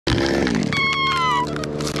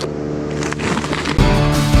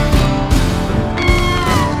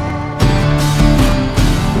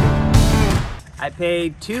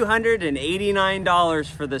paid $289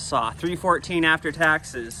 for this saw, $314 after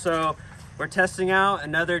taxes. So we're testing out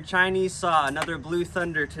another Chinese saw, another Blue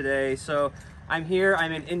Thunder today. So I'm here,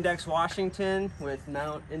 I'm in Index, Washington with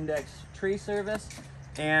Mount Index Tree Service,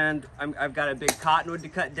 and I've got a big cottonwood to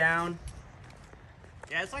cut down.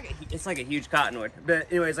 Yeah, it's like a huge cottonwood.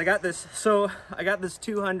 But anyways, I got this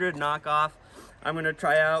 200 knockoff. I'm gonna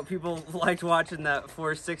try out. People liked watching that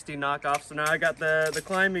 460 knockoff, so now I got the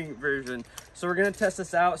climbing version. So we're gonna test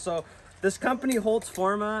this out. So this company,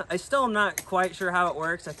 Holtzforma, I still am not quite sure how it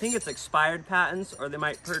works. I think it's expired patents, or they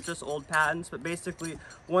might purchase old patents, but basically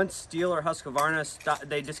once Stihl or Husqvarna,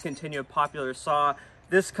 they discontinue a popular saw,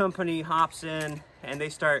 this company hops in and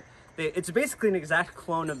it's basically an exact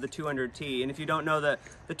clone of the 200T. And if you don't know, that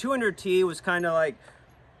the 200T was kind of like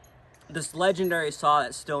this legendary saw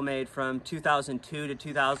that's still made from 2002 to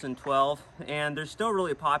 2012, and they're still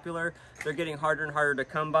really popular. They're getting harder and harder to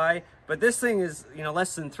come by, but this thing is, you know,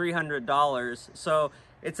 less than $300. So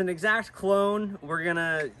it's an exact clone. We're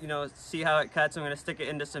gonna, you know, see how it cuts. I'm gonna stick it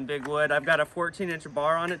into some big wood. I've got a 14-inch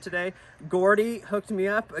bar on it today. Gordy hooked me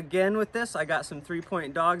up again with this. I got some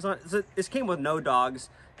 3-point dogs on it. This came with no dogs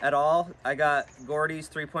at all. I got Gordy's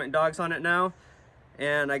 3-point dogs on it now,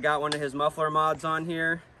 and I got one of his muffler mods on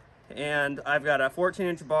here. And I've got a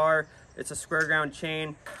 14-inch bar. It's a square ground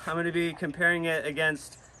chain. I'm going to be comparing it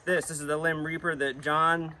against this. This is the Limb Reaper that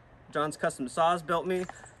John's Custom Saws built me.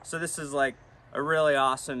 So this is like a really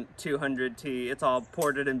awesome 200T. It's all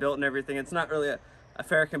ported and built and everything. It's not really a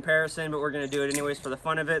fair comparison, but we're going to do it anyways for the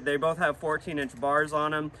fun of it. They both have 14-inch bars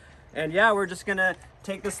on them. And yeah, we're just going to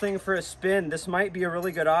take this thing for a spin. This might be a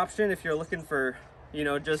really good option if you're looking for, you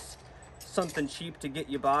know, just something cheap to get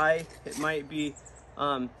you by. It might be...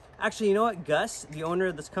 Actually, you know what? Gus, the owner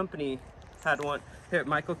of this company, had one. Here,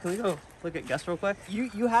 Michael, can we go look at Gus real quick?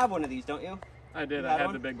 You have one of these, don't you? I did. I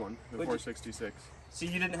had the big one, the 466. So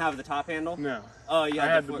you didn't have the top handle? No. Oh, yeah. I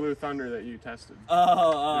had the Blue Thunder that you tested.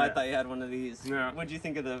 Oh, yeah. I thought you had one of these. No. What did you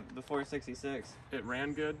think of the 466? It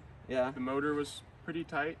ran good. Yeah. The motor was pretty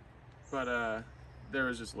tight, but there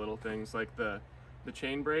was just little things like the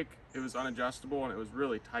chain brake. It was unadjustable and it was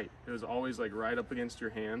really tight. It was always like right up against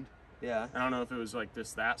your hand. Yeah. I don't know if it was like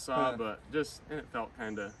just that saw, but and it felt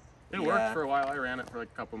kind of, it worked for a while. I ran it for like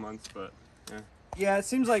a couple months, but yeah. Yeah, it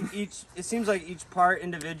seems like each part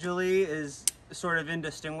individually is sort of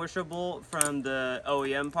indistinguishable from the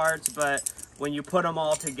OEM parts, but when you put them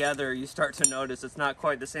all together, you start to notice it's not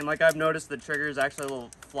quite the same. Like I've noticed the trigger is actually a little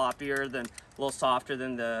floppier a little softer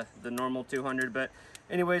than the normal 200. But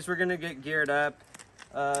anyways, we're gonna get geared up.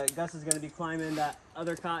 Gus is gonna be climbing that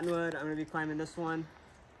other cottonwood. I'm gonna be climbing this one.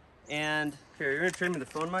 And here, you're gonna trade me the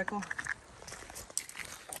phone, Michael?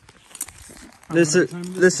 This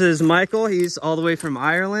is Michael. He's all the way from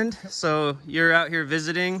Ireland. So you're out here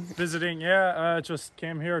visiting? Visiting, yeah. Just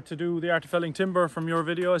came here to do the art of felling timber from your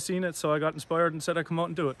video. I seen it, so I got inspired and said I'd come out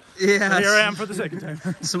and do it. Yeah. So here I am for the second time.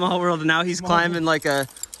 Small world, and now he's climbing like a.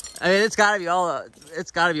 I mean, it's got to be all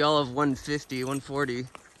of 150, 140.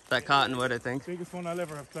 That cottonwood, I think. Biggest one I'll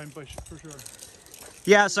ever have climbed by, for sure.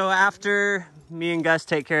 Yeah, so after me and Gus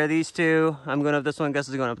take care of these two, I'm going up this one, Gus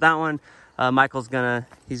is going up that one. Michael's gonna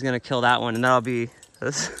kill that one, and that'll be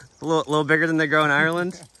a little bigger than they grow in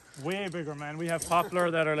Ireland. Way bigger, man. We have poplar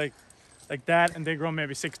that are like that, and they grow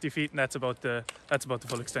maybe 60 feet, and that's about the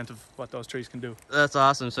full extent of what those trees can do. That's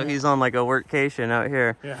awesome. So he's on like a workcation out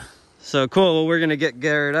here. Yeah. So cool. Well, we're gonna get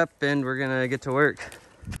geared up and we're gonna get to work.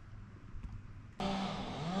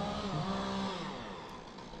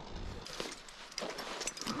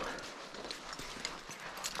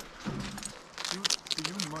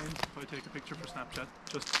 Take a picture for Snapchat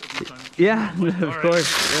just a few times. Yeah, of course.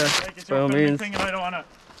 Yeah, like by all means. Thing and I don't wanna...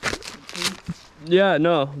 Yeah,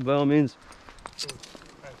 no, by all means.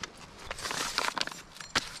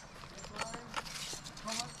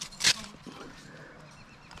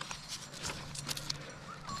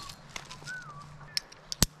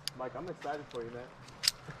 Mike, I'm excited for you, man.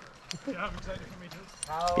 Yeah, I'm excited for me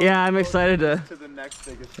too. Yeah, I'm excited to the next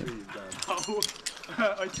biggest tree you've done.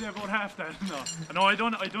 I'd say about half that. No, I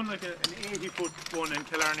done like an 80-foot one in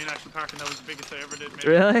Killarney National Park, and that was the biggest I ever did. Maybe,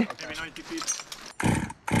 really? Maybe 90 feet.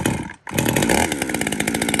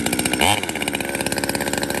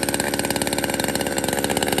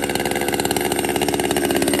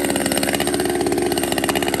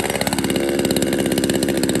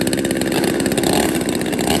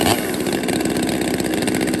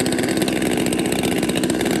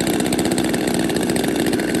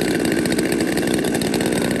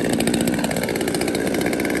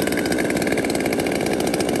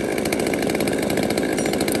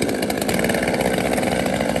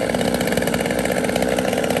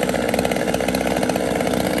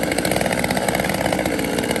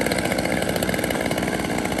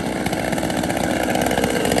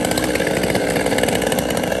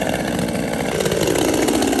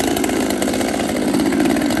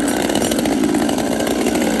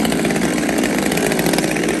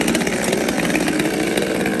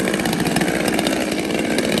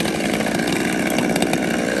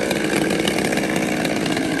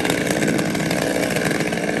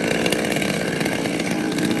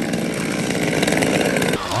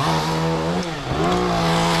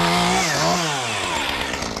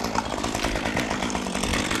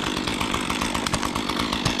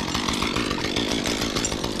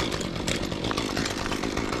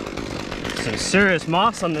 serious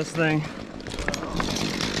moss on this thing.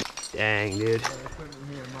 Dang, dude.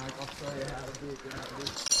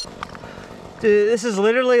 Dude, this is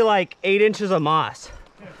literally like 8 inches of moss.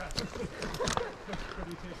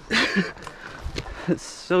 It's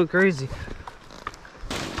so crazy.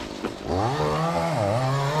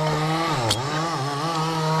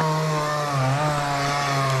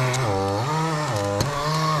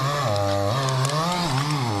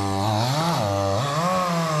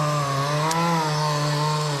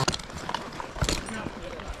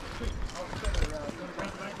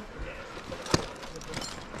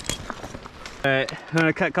 Alright, I'm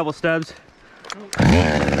gonna cut a couple stubs.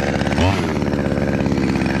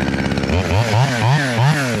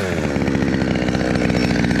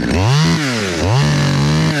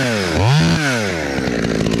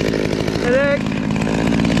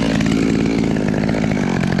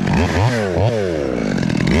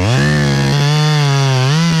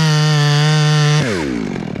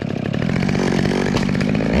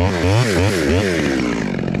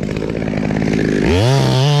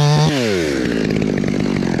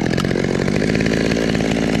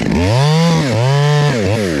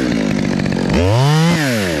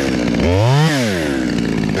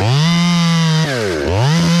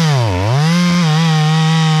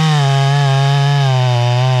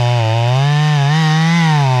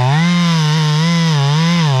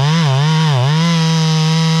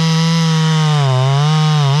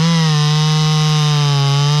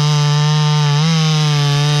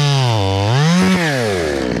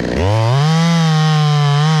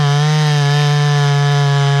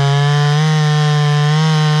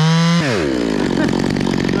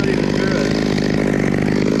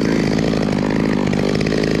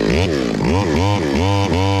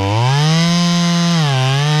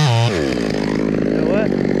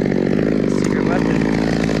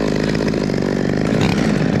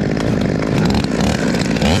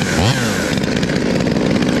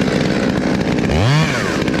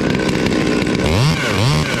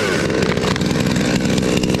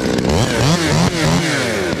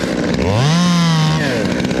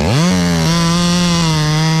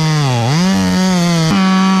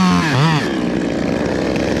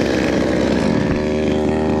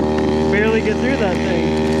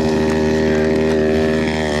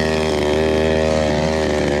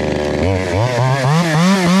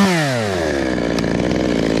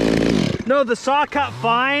 No, the saw cut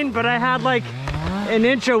fine, but I had like an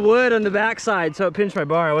inch of wood on the backside, so it pinched my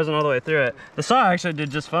bar. I wasn't all the way through it. The saw actually did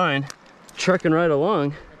just fine. Trucking right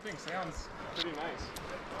along. That thing sounds pretty nice.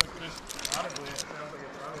 Just audibly, it sounds like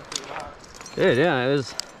it's running pretty hot. Dude, yeah, it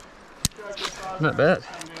was not bad.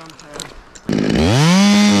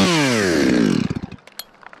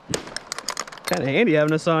 Kind of handy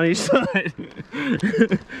having a saw on each side.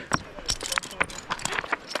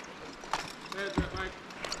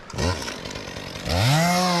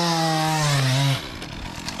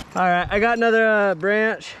 All right, I got another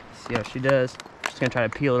branch. Let's see how she does. Just gonna try to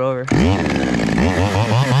peel it over.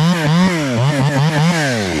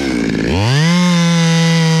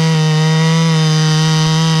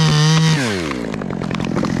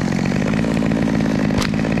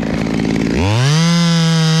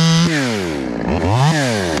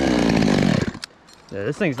 Yeah,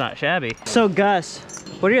 this thing's not shabby. So Gus,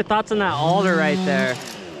 what are your thoughts on that alder right there?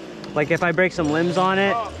 Like if I break some limbs on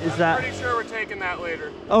it, is that? I'm pretty sure we're taking that later.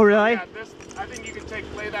 Oh really? Yeah, I think you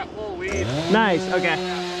can lay that whole weed. Nice, okay.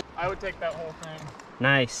 Yeah, I would take that whole thing.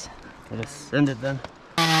 Nice. I'll just send it then.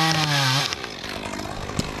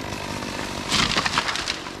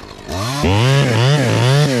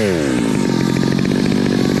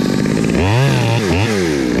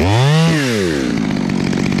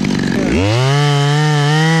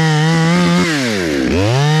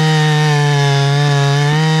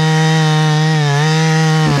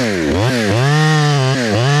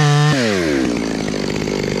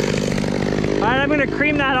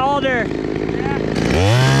 Cream that alder.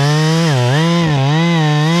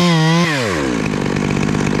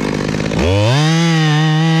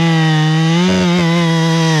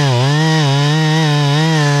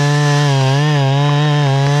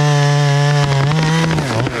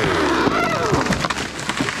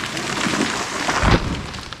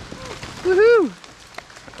 Woohoo!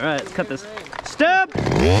 All right, let's cut this stub.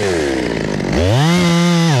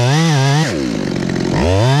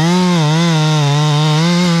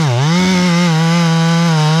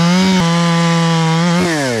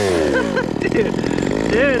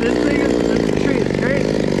 Dude, this tree is great.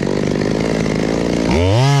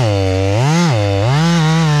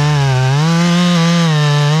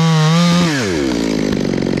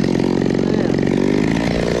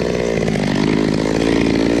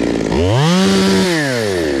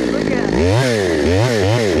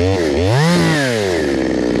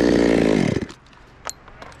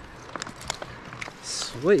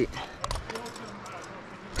 Sweet.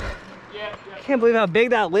 I can't believe how big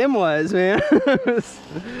that limb was, man.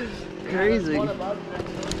 Crazy.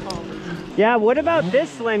 Yeah, what about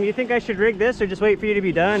this limb? You think I should rig this or just wait for you to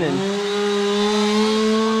be done? And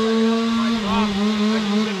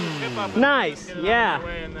nice, yeah.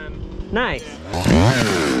 Nice.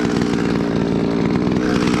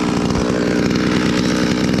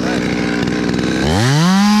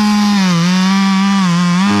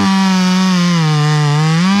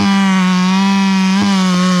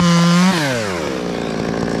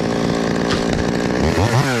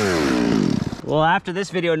 Well, after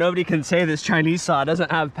this video, nobody can say this Chinese saw doesn't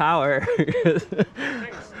have power.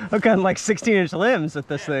 I've got like 16-inch limbs with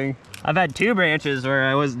this thing. I've had 2 branches where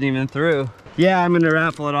I wasn't even through. Yeah, I'm gonna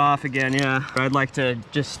raffle it off again, yeah. I'd like to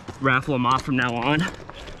just raffle them off from now on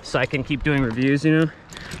so I can keep doing reviews, you know?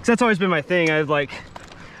 Because that's always been my thing. I've like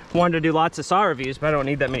wanted to do lots of saw reviews, but I don't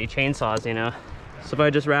need that many chainsaws, you know? So if I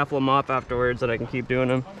just raffle them off afterwards, that I can keep doing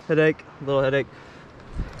them. Headache, a little headache.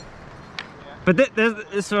 But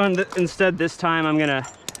this one, instead this time I'm gonna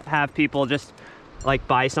have people just like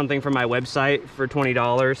buy something from my website for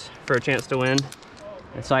 $20 for a chance to win.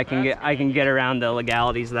 And so I can get around the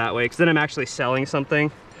legalities that way, because then I'm actually selling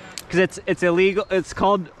something. Because it's illegal, it's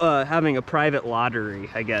called having a private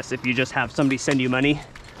lottery, I guess, if you just have somebody send you money.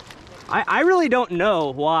 I really don't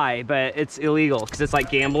know why, but it's illegal, because it's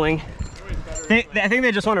like gambling. I think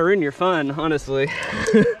they just want to ruin your fun, honestly.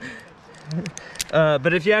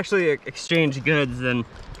 But if you actually exchange goods, then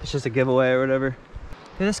it's just a giveaway or whatever.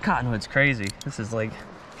 Dude, this cottonwood's crazy. This is like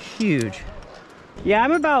huge. Yeah,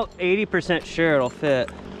 I'm about 80% sure it'll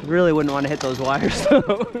fit. Really wouldn't want to hit those wires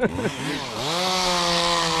though.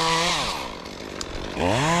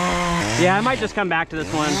 Yeah, I might just come back to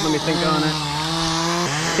this one. Let me think on it.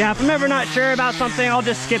 Yeah, if I'm ever not sure about something, I'll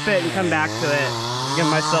just skip it and come back to it. Give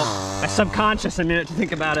myself, my subconscious, a minute to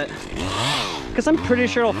think about it. Because I'm pretty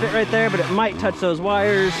sure it'll fit right there, but it might touch those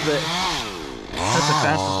wires, but that's the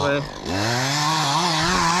fastest way.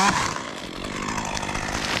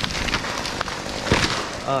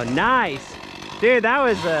 Oh, nice. Dude, that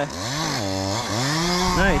was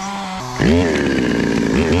nice.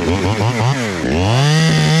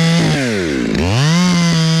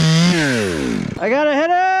 I got a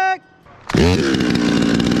headache!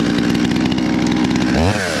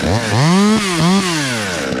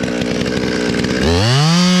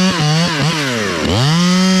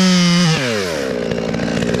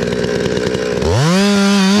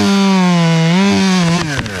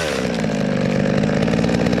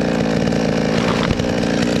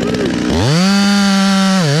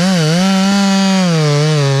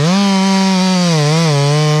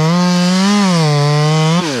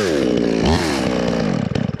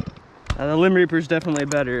 The Limb Reaper's definitely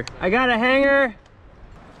better. I got a hanger.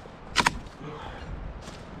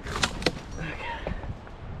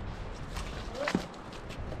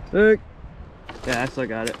 Look. Yeah, I still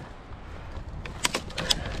got it.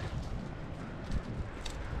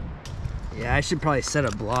 Yeah, I should probably set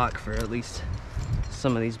a block for at least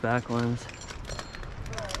some of these back ones.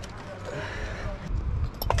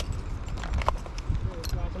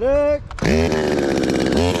 Look.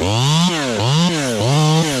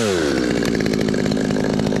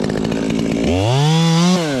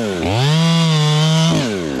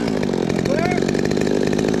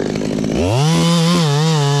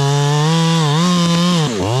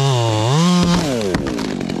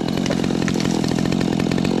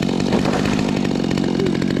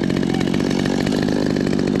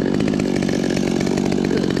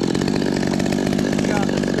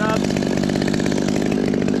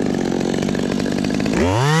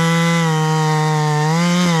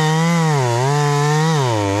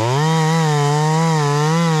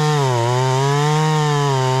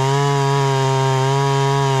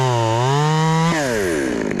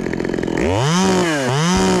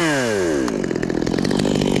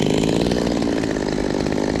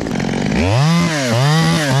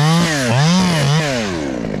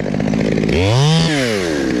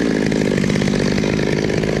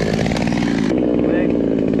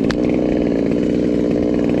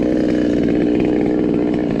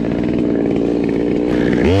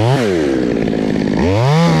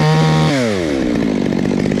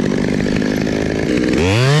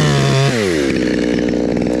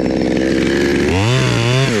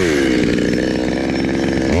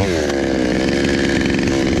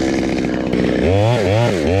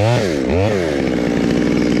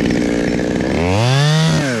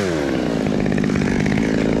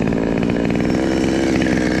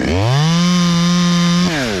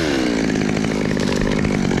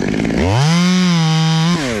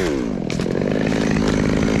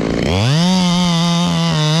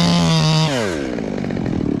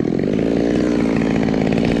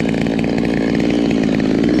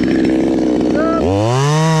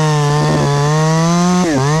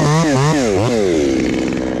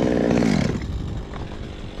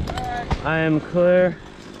 I am clear.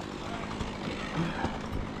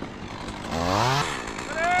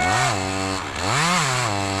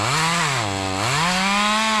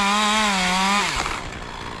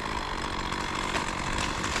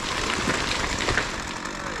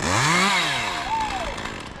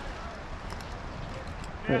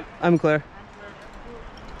 I'm clear.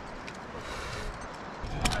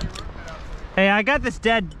 Hey, I got this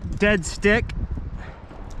dead stick.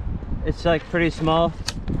 It's like pretty small.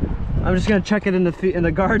 I'm just gonna chuck it in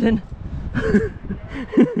the garden.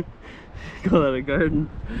 Call that a garden.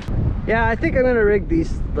 Yeah, I think I'm gonna rig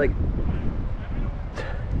these like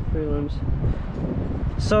 3 limbs.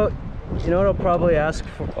 So, you know what I'll probably ask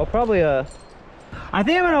for? I'll probably I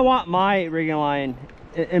think I'm gonna want my rigging line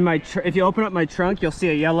in my if you open up my trunk, you'll see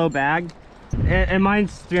a yellow bag, and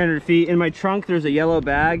mine's 300 feet. In my trunk, there's a yellow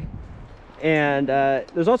bag, and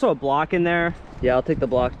there's also a block in there. Yeah, I'll take the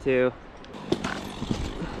block too.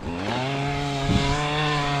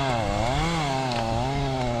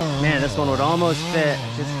 Man, this one would almost fit.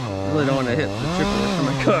 Just really don't want to hit the tripper for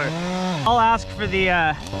my car. I'll ask for the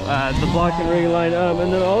block and rigging line,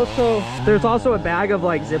 and then also there's also a bag of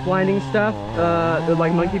like zip lining stuff, the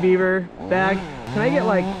like monkey beaver bag. Can I get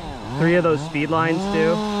like 3 of those speed lines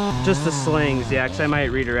too? Just the slings, yeah, because I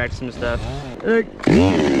might redirect some stuff.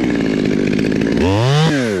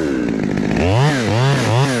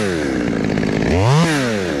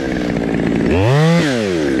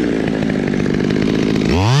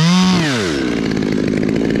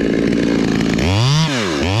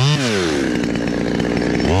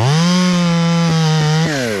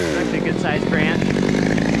 Actually a good sized branch.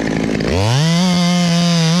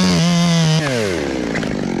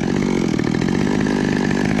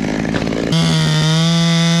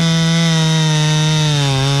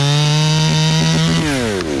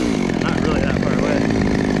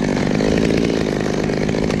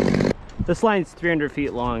 This line's 300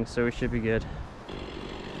 feet long, so we should be good.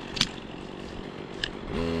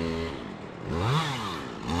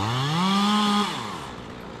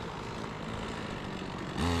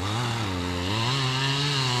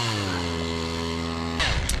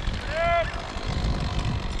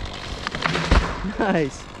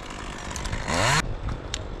 Nice.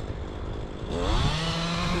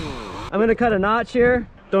 I'm gonna cut a notch here.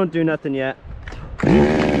 Don't do nothing yet.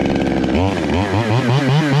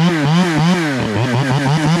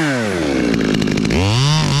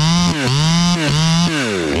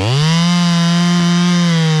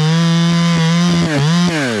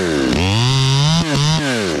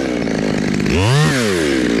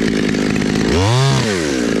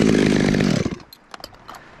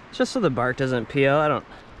 Just so the bark doesn't peel. I don't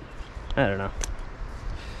know.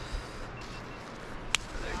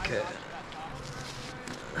 Okay.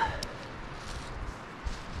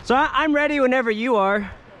 So I'm ready whenever you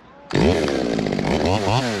are.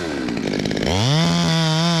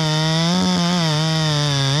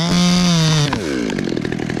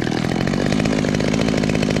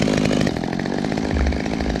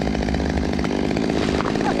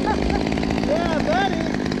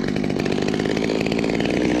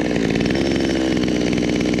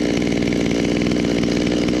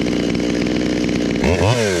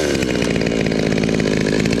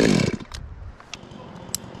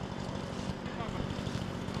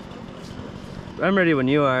 I'm ready when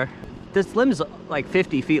you are. This limb's like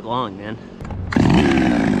 50 feet long, man.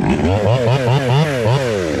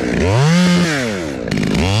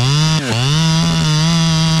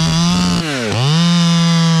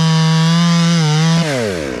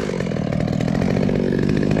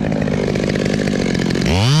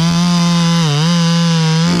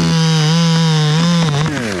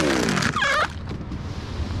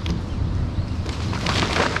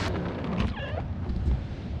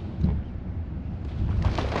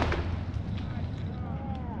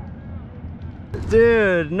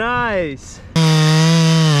 Dude, nice.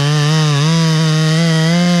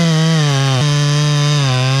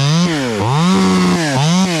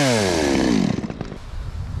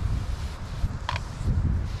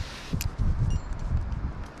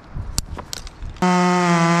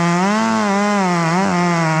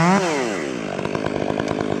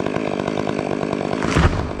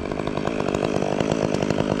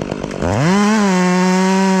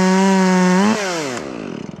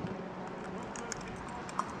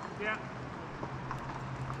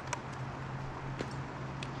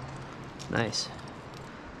 Nice.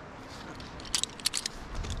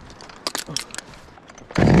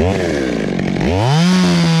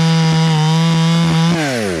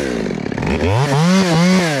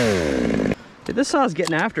 Dude, this saw's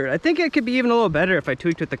getting after it. I think it could be even a little better if I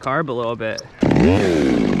tweaked with the carb a little bit.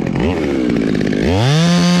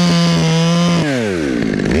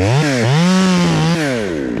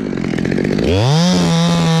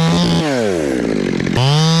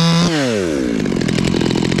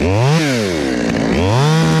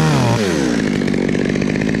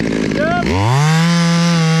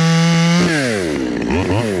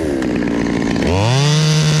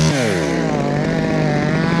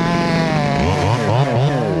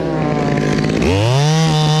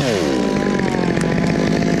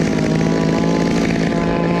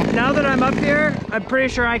 I'm up here, I'm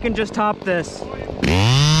pretty sure I can just top this.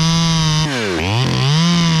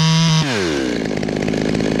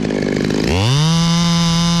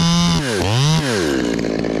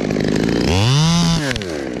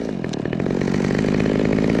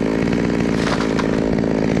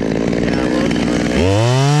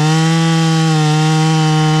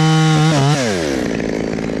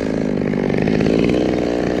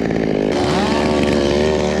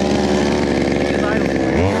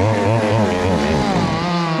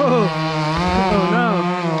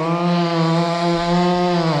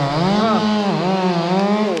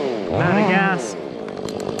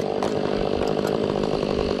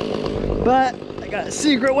 But I got a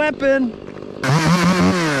secret weapon.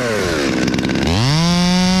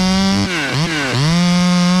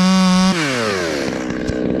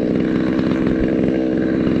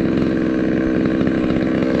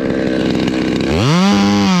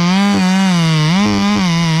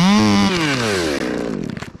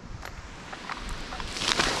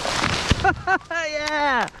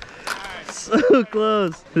 Yeah! So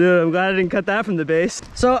close. Dude, I'm glad I didn't cut that from the base.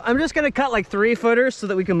 So I'm just gonna cut like 3 footers so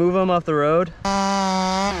that we can move them off the road.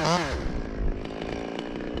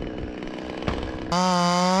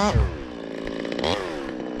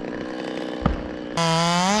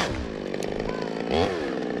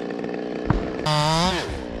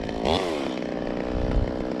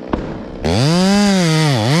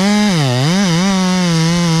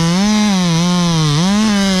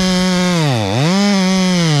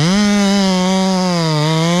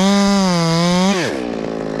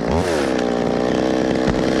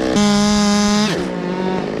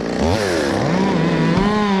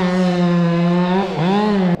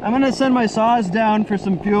 I'm gonna send my saws down for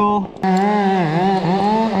some fuel.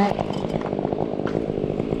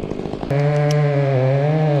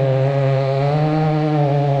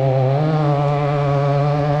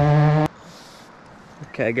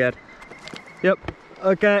 Okay, good. Yep.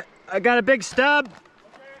 Okay, I got a big stub.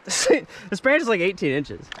 This branch is like 18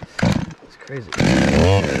 inches. It's crazy.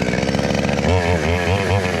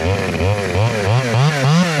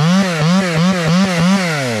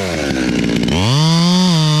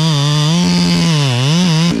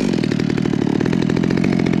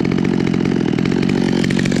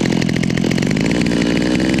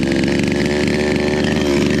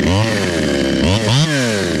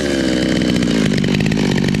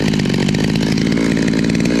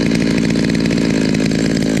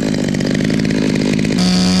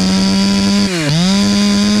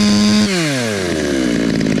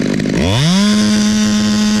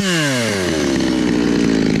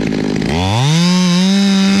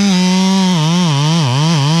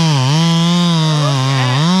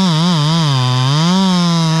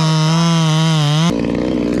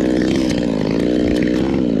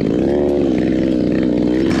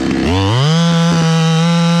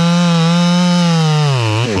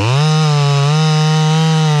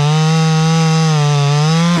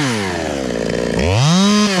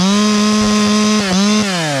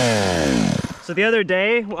 So the other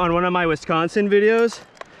day on one of my Wisconsin videos,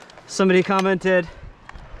 somebody commented,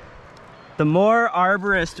 the more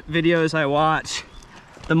arborist videos I watch,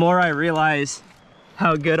 the more I realize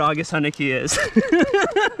how good August Hunnicky is.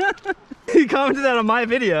 He commented that on my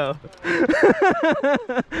video.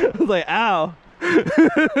 I was like, ow.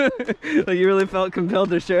 Like, you really felt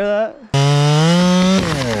compelled to share that?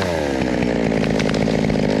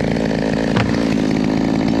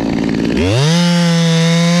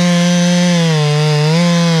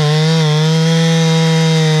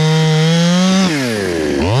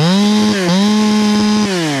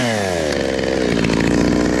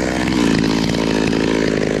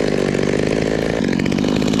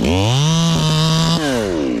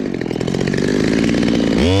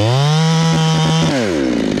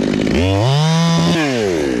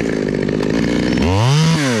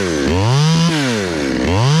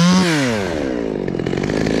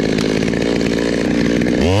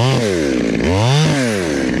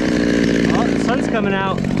 Coming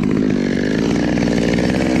out.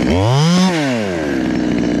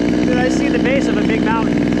 Dude, I see the base of a big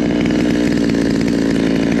mountain.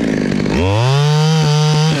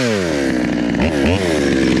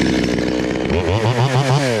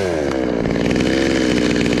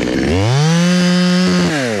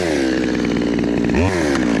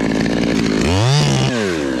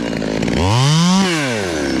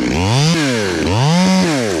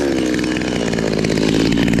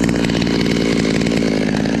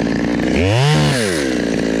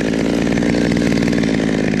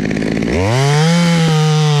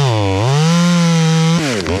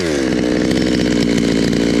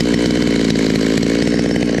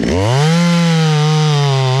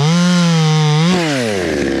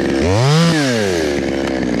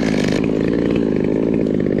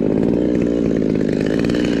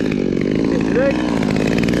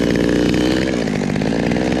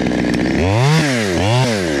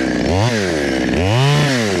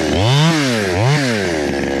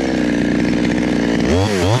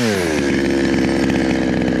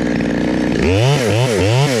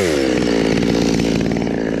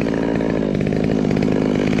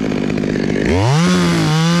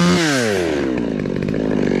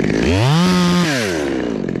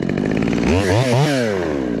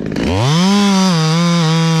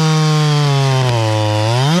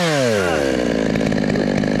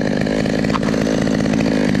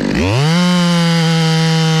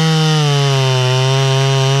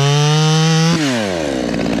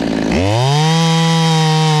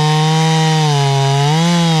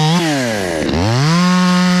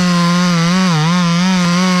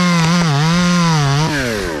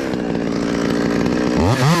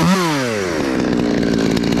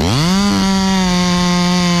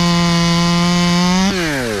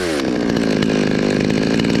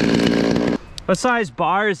 What size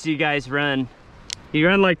bars do you guys run? You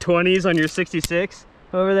run like 20s on your 66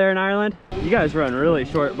 over there in Ireland? You guys run really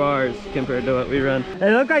short bars compared to what we run.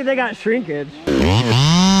 They look like they got shrinkage.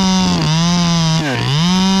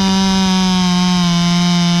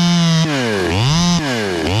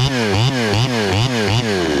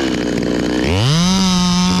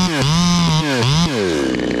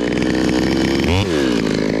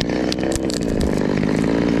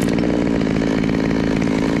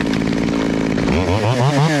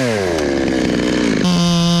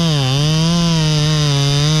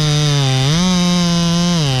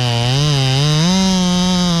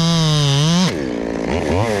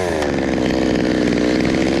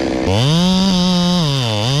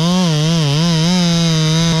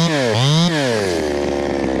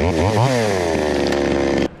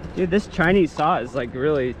 Dude, this Chinese saw is like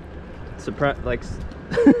really it's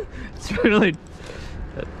really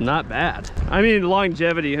not bad. I mean,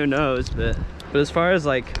 longevity, who knows, but as far as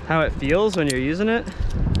like how it feels when you're using it,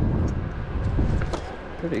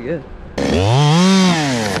 pretty good.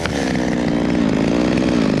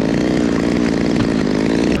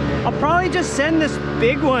 I'll probably just send this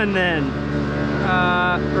big one then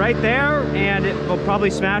right there, and it will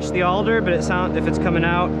probably smash the alder, but if it's coming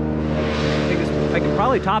out, I could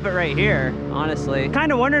probably top it right here, honestly.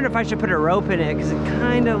 Kind of wondering if I should put a rope in it, because it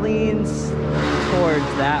kind of leans towards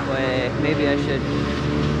that way. Maybe I should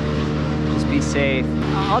just be safe.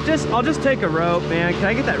 I'll just take a rope, man. Can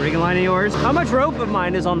I get that rigging line of yours? How much rope of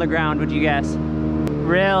mine is on the ground, would you guess?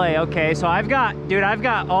 Really? Okay, so I've got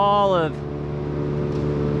all of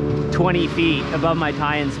 20 feet above my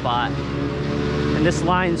tie-in spot. And this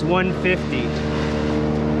line's 150.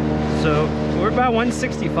 So we're about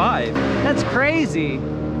 165. That's crazy.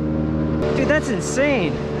 Dude, that's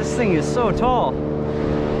insane. This thing is so tall.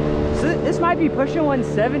 So this might be pushing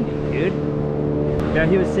 170, dude. Yeah,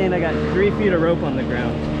 he was saying I got 3 feet of rope on the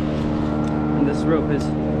ground. And this rope is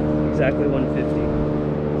exactly 150.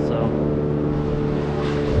 So,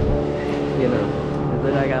 you know, and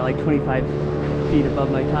then I got like 25 feet above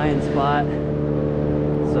my tie-in spot.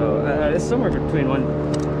 So it's somewhere between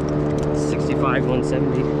 165,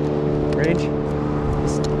 170 range.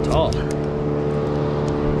 It's tall.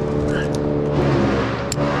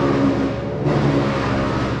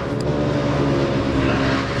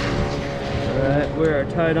 Alright, we are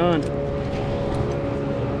tied on.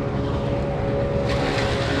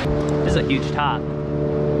 This is a huge top.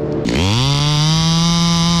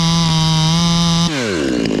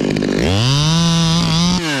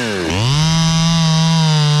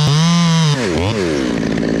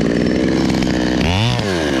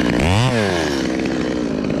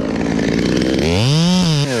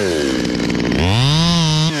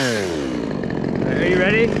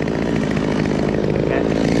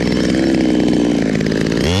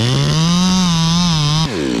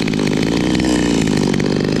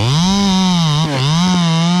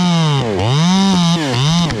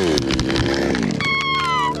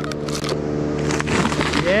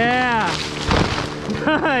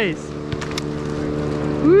 Nice.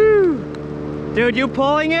 Woo. Dude, you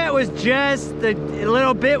pulling it was just the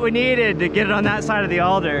little bit we needed to get it on that side of the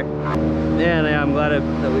alder. Man, yeah, I'm glad that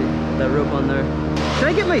we put that rope on there. Can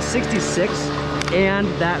I get my 66 and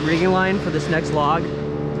that rigging line for this next log?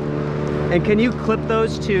 And can you clip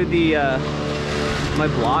those to the my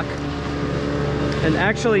block? And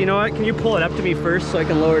actually, you know what? Can you pull it up to me first so I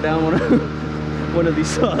can lower down one of these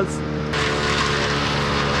saws?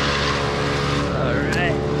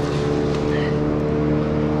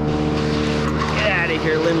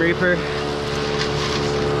 Here, Limb Reaper.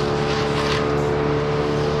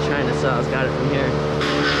 China saw's got it from here.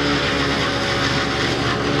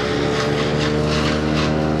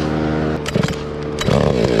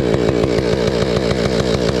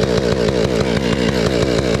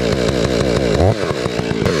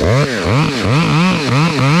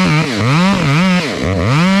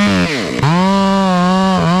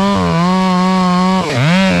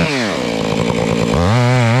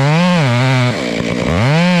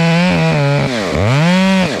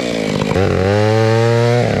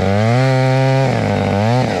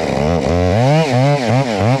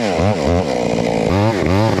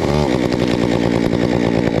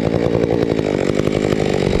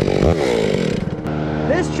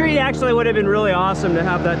 Actually would have been really awesome to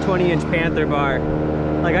have that 20-inch Panther bar.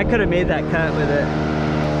 Like, I could have made that cut with it.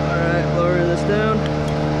 All right, lowering this down.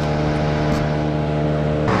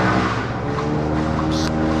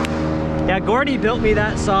 Yeah, Gordy built me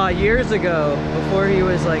that saw years ago before he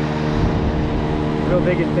was like real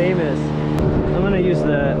big and famous. I'm gonna use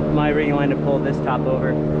my rigging line to pull this top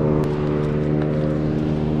over.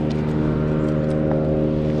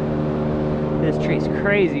 This tree's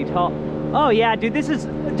crazy tall. Oh yeah, dude, this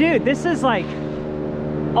is like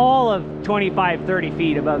all of 25, 30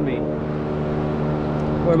 feet above me.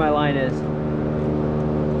 Where my line is.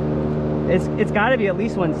 It's gotta be at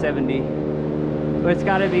least 170. Or it's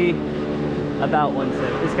gotta be about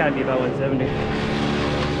 170. It's gotta be about 170.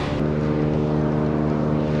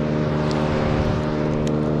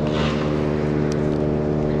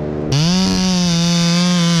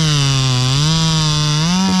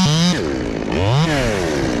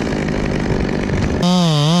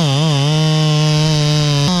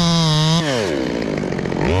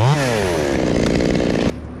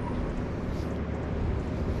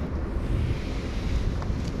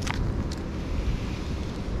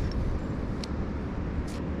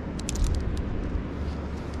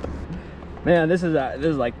 Man, this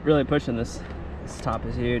is like really pushing this. This top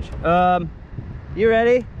is huge. You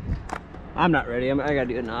ready? I'm not ready. I gotta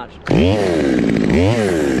do a notch.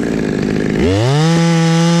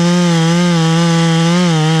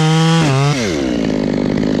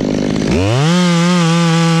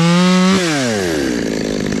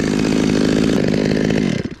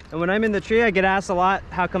 And when I'm in the tree, I get asked a lot,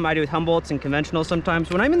 how come I do Humboldts and conventional sometimes.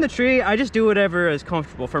 When I'm in the tree, I just do whatever is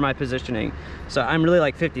comfortable for my positioning. So I'm really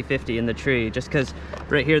like 50-50 in the tree, just because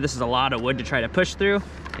right here, this is a lot of wood to try to push through,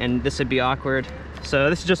 and this would be awkward. So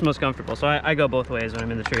this is just most comfortable. So I go both ways when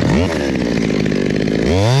I'm in the tree.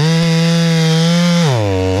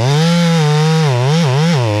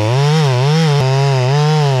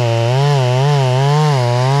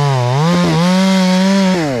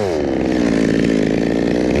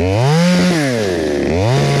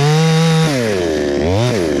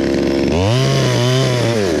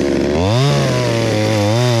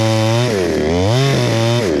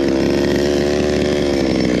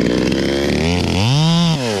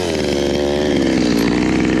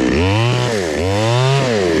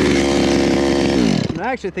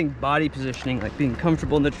 I actually think body positioning, like being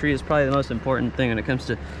comfortable in the tree, is probably the most important thing when it comes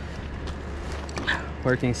to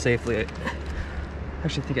working safely. I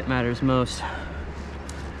actually think it matters most,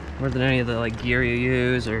 more than any of the like gear you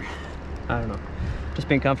use, or I don't know, just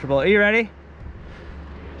being comfortable. Are you ready?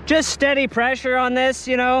 Just steady pressure on this,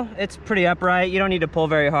 you know, it's pretty upright. You don't need to pull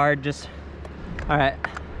very hard, just, all right.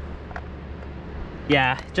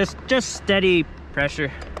 Yeah, just steady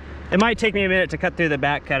pressure. It might take me a minute to cut through the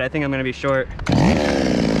back cut. I think I'm gonna be short.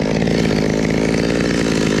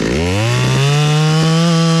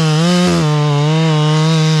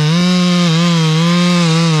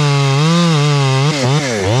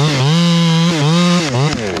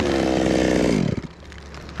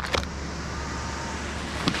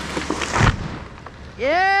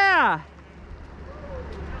 Yeah!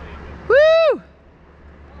 Woo!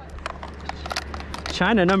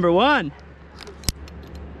 China #1.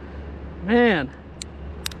 Man,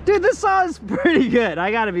 dude, this saw is pretty good,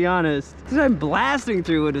 I gotta be honest. I'm blasting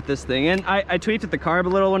through wood with this thing, and I tweaked the carb a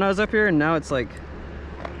little when I was up here, and now it's like,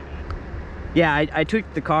 yeah, I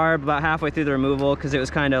tweaked the carb about halfway through the removal because it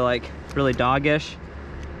was kind of like really doggish.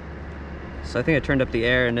 So I think I turned up the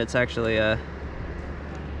air, and it's actually,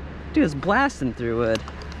 dude, it's blasting through wood.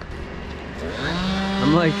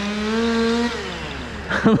 I'm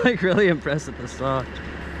like really impressed with this saw.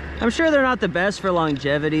 I'm sure they're not the best for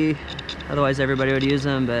longevity, otherwise everybody would use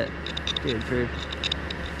them, but dude, for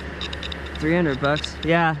 300 bucks,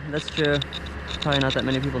 yeah, that's true. Probably not that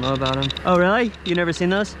many people know about them. Oh really? You never seen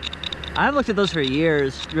those? I've looked at those for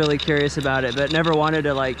years, really curious about it, but never wanted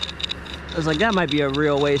to, like, I was like, that might be a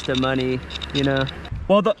real waste of money, you know?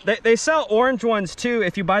 Well, they sell orange ones too.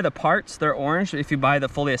 If you buy the parts, they're orange. If you buy the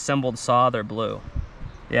fully assembled saw, they're blue.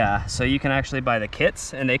 Yeah, so you can actually buy the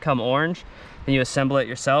kits and they come orange, and you assemble it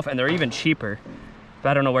yourself, and they're even cheaper. But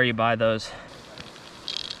I don't know where you buy those.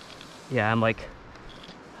 Yeah, I'm like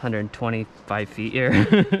 125 feet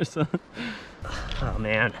here. So, oh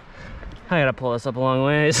man, I gotta pull this up a long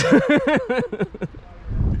ways.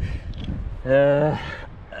 Okay,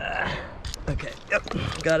 yep,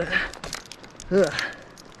 got it. Ugh.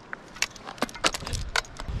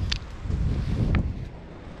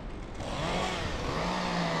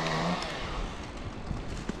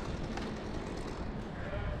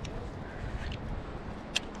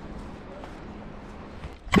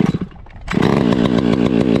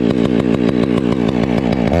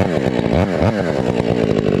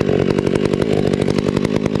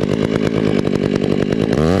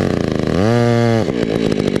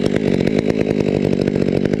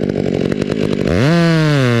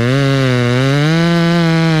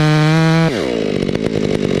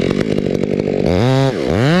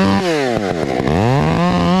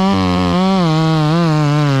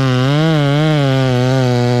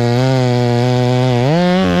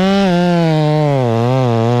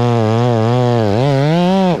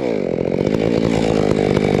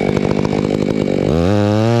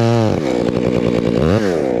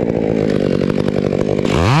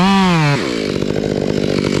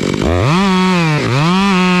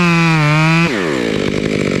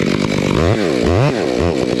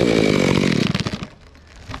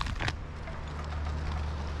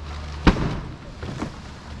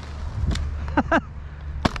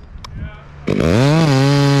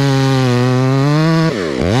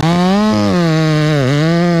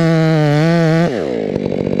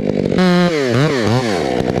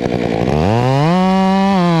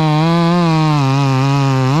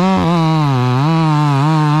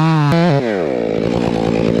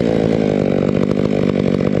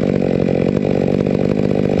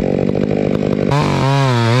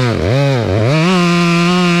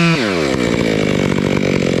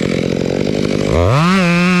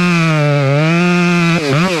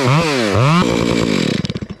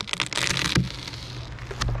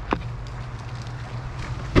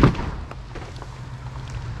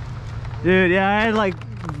 Dude, yeah, I had like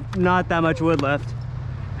not that much wood left.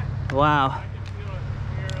 Wow.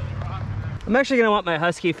 I'm actually gonna want my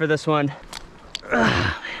Husky for this one.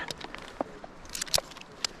 Ugh,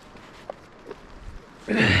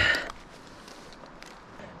 man.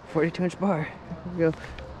 42-inch bar. Here we go.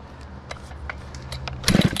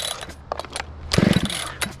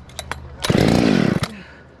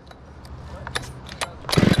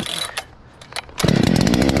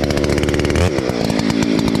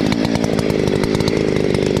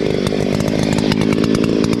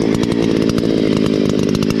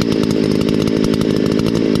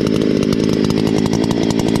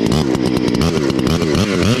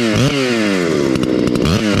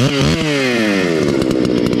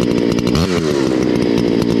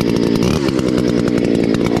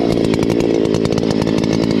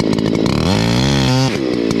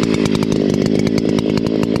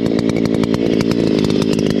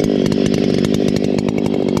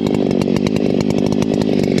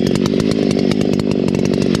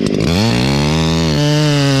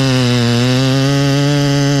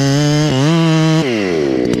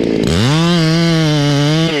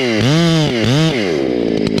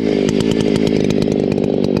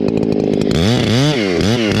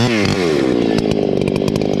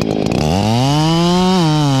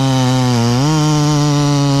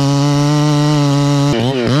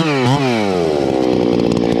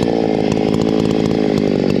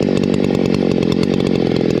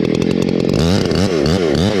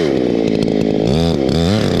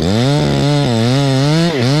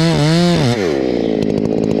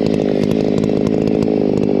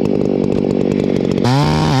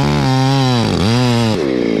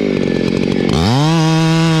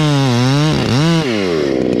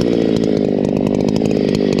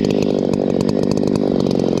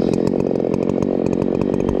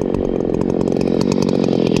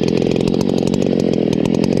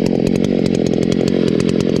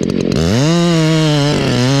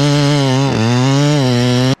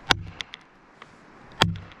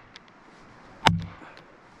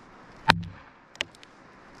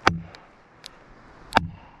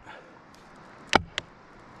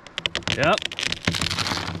 Yep.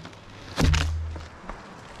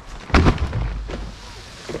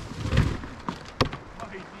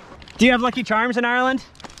 Do you have Lucky Charms in Ireland?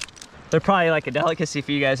 They're probably like a delicacy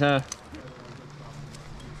for you guys, huh?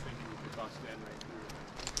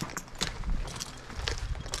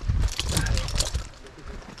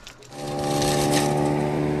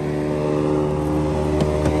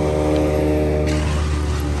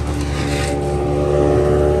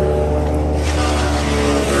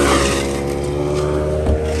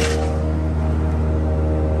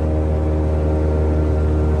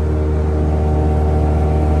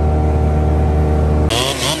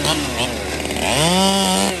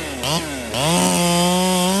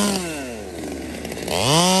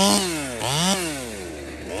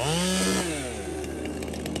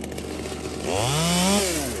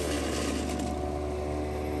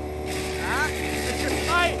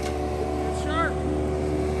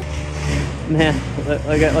 Man,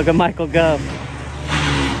 look at Michael go.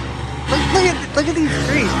 Look at these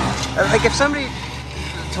trees. Like if somebody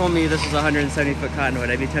told me this was a 170-foot cottonwood,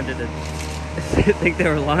 I'd be tempted to think they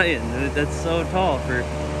were lying. That's so tall for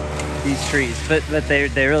these trees, but they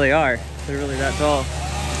really are. They're really that tall.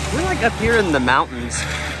 We're like up here in the mountains.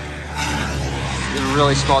 In a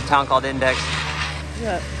really small town called Index.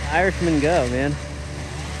 Yeah, Irishmen go, man.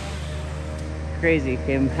 Crazy.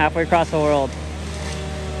 Came halfway across the world.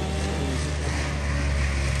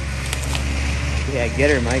 Yeah, get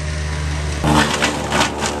her, Mike.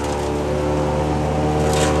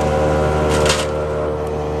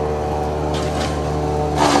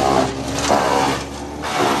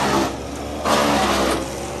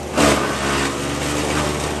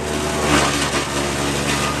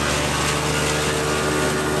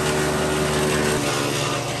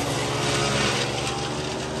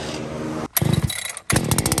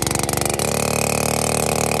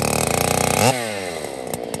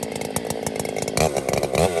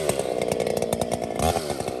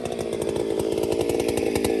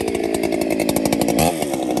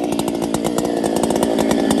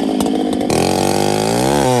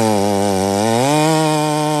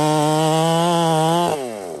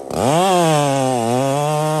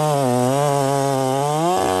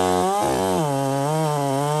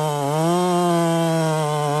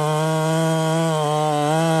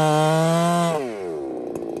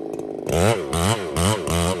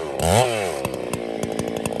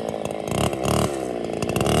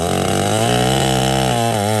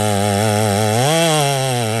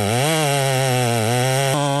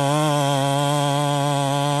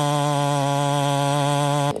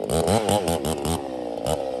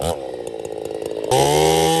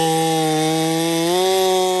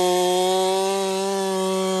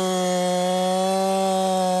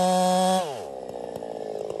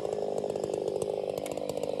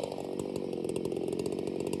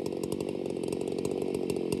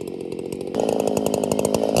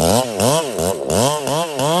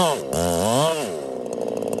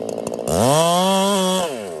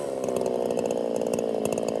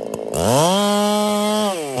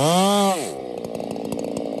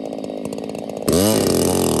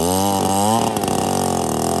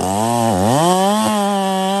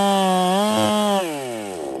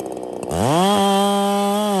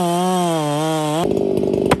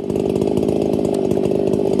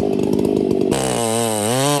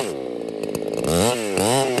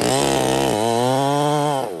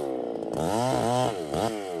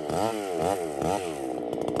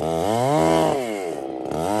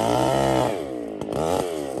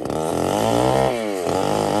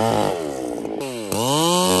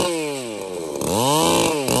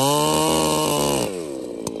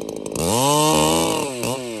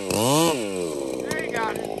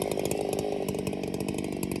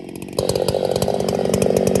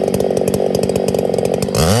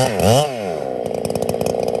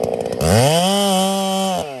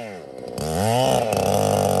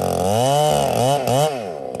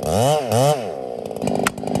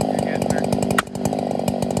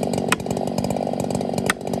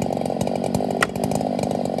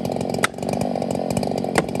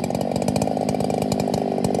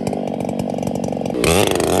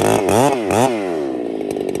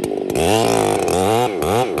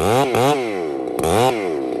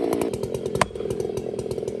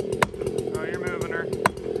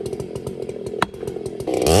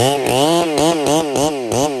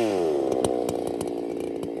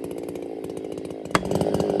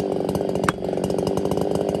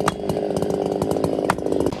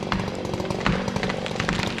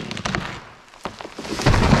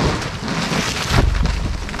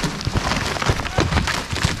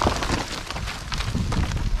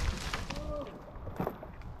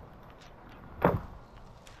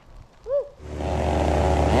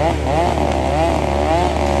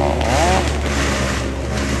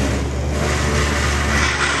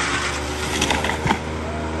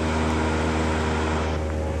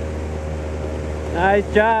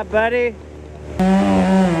 Nice job, buddy.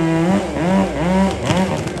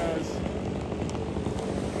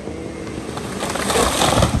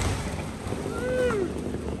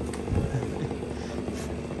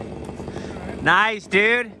 Nice,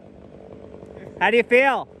 dude. How do you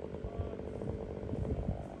feel?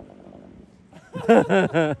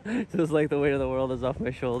 Feels like the weight of the world is off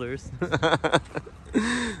my shoulders.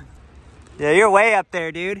 Yeah, you're way up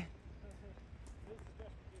there, dude.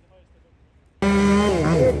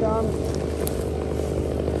 Here it comes.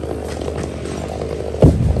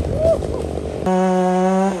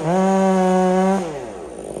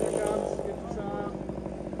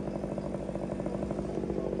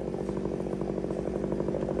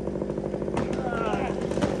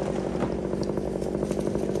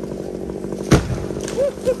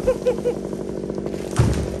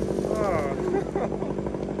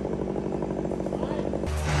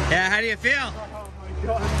 Yeah, how do you feel? Oh my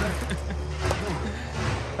God.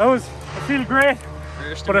 I feel great,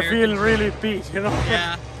 but I feel really beat, you know?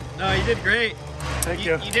 Yeah, no, you did great. Thank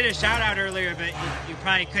you. You did a shout out earlier, but you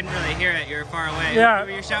probably couldn't really hear it. You were far away. Yeah.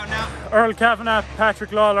 Who were you shouting out? Earl Kavanagh,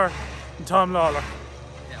 Patrick Lawler, and Tom Lawler.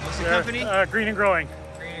 Yeah, what's the company? Green and Growing.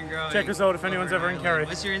 Green and Growing. Check us out if anyone's ever in Kerry.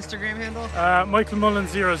 What's your Instagram handle? Michael Mullen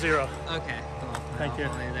 00. Okay, cool. Thank you.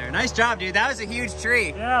 Follow you there. Nice job, dude. That was a huge tree.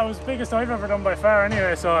 Yeah, it was the biggest I've ever done by far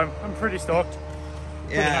anyway, so I'm pretty stoked.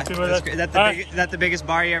 Yeah, pretty happy with it. Is that the biggest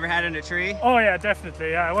bar you ever had in a tree? Oh yeah,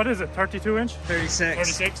 definitely. Yeah, what is it? 32 inch? 36.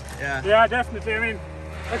 36. Yeah. Yeah, definitely. I mean,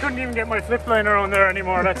 I couldn't even get my flip line around there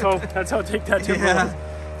anymore. That's how thick that timber was.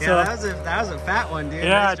 Yeah, So, that was a fat one, dude.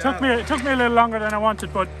 yeah, Nice job. it took me a little longer than I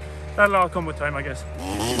wanted, but that'll all come with time, I guess.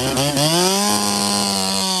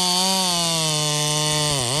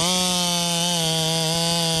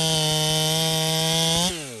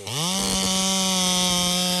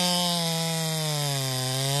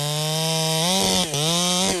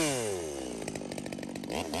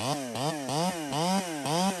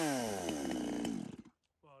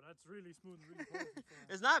 Really smooth and really powerful.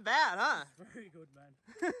 It's not bad, huh? Very good, man.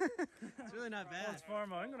 It's really not bad.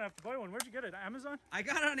 Holtzforma. I'm gonna have to buy one. Where'd you get it? Amazon? I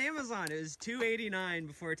got it on Amazon. It was $2.89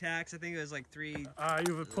 before tax. I think it was like $3.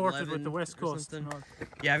 You've imported with the West Coast.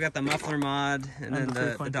 Yeah, I've got the muffler mod and then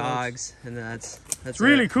the dogs, and that's it's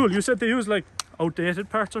really cool. You said they use like outdated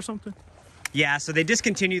parts or something. Yeah, so they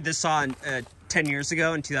discontinued this saw 10 years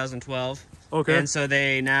ago in 2012. Okay. And so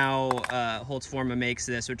they now, Holtzforma makes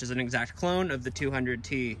this, which is an exact clone of the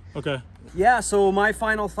 200t. Okay. Yeah, so my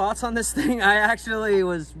final thoughts on this thing, I actually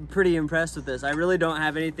was pretty impressed with this. I really don't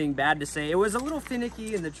have anything bad to say. It was a little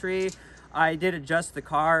finicky in the tree. I did adjust the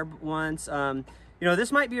carb once. You know,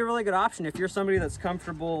 this might be a really good option if you're somebody that's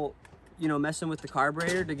comfortable, you know, messing with the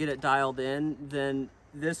carburetor to get it dialed in. Then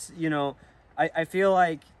this, you know, I feel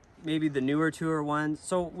like maybe the newer 201.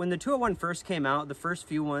 So when the 201 first came out, the first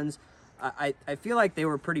few ones, I feel like they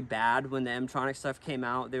were pretty bad when the M-Tronic stuff came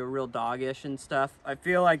out. They were real doggish and stuff. I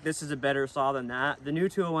feel like this is a better saw than that. The new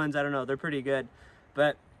 201s, I don't know, they're pretty good.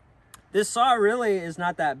 But this saw really is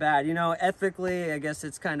not that bad. You know, ethically, I guess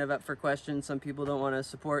it's kind of up for question. Some people don't want to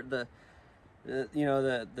support the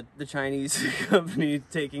Chinese company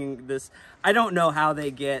taking this. I don't know how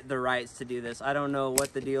they get the rights to do this. I don't know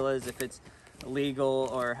what the deal is, if it's legal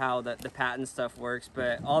or how the patent stuff works,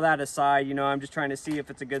 but all that aside, you know, I'm just trying to see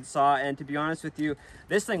if it's a good saw. And to be honest with you,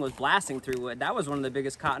 this thing was blasting through wood. That was one of the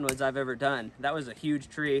biggest cottonwoods I've ever done. That was a huge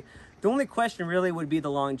tree. The only question really would be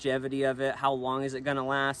the longevity of it. How long is it gonna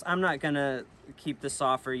last? I'm not gonna keep the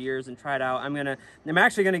saw for years and try it out. I'm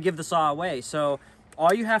actually gonna give the saw away. So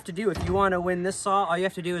all you have to do, if you want to win this saw, all you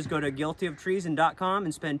have to do is go to guiltyoftreason.com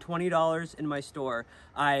and spend $20 in my store.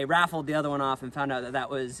 I raffled the other one off and found out that that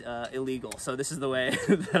was illegal. So this is the way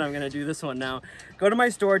that I'm going to do this one now. Go to my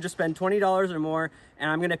store, just spend $20 or more, and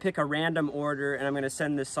I'm going to pick a random order, and I'm going to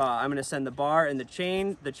send this saw. I'm going to send the bar and the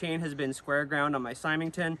chain. The chain has been square ground on my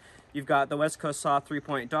Symington. You've got the West Coast Saw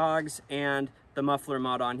 3-point dogs and the muffler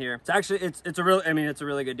mod on here. It's actually, it's a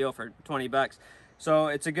really good deal for 20 bucks. So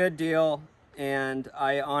it's a good deal. And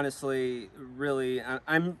I honestly really,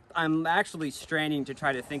 I'm actually straining to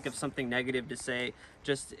try to think of something negative to say,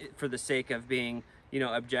 just for the sake of being, you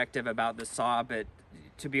know, objective about the saw. But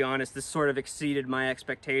to be honest, this sort of exceeded my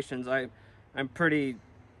expectations. I'm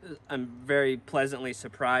very pleasantly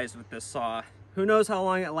surprised with this saw. Who knows how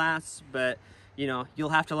long it lasts, but you know, you'll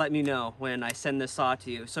have to let me know when I send this saw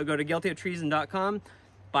to you. So go to guiltyoftreason.com,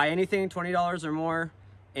 buy anything $20 or more,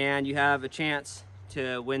 and you have a chance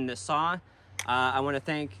to win this saw. I want to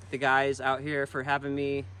thank the guys out here for having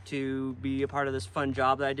me to be a part of this fun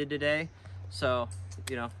job that I did today. So,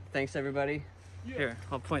 you know, thanks everybody. Yeah. Here,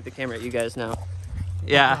 I'll point the camera at you guys now.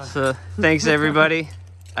 Yeah, so thanks everybody.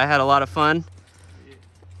 I had a lot of fun.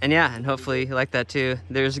 And yeah, and hopefully you like that too.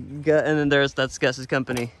 There's and then that's Gus's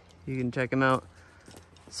company. You can check him out.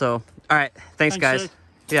 So, all right, thanks guys. Jake.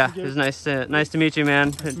 Yeah, it was nice to meet you, man.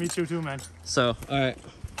 Nice to meet you too, man. So, all right,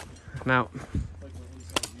 I'm out.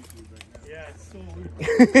 Yeah, it's so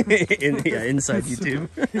weird. Inside YouTube.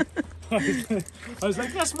 I was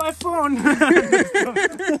like, that's my phone.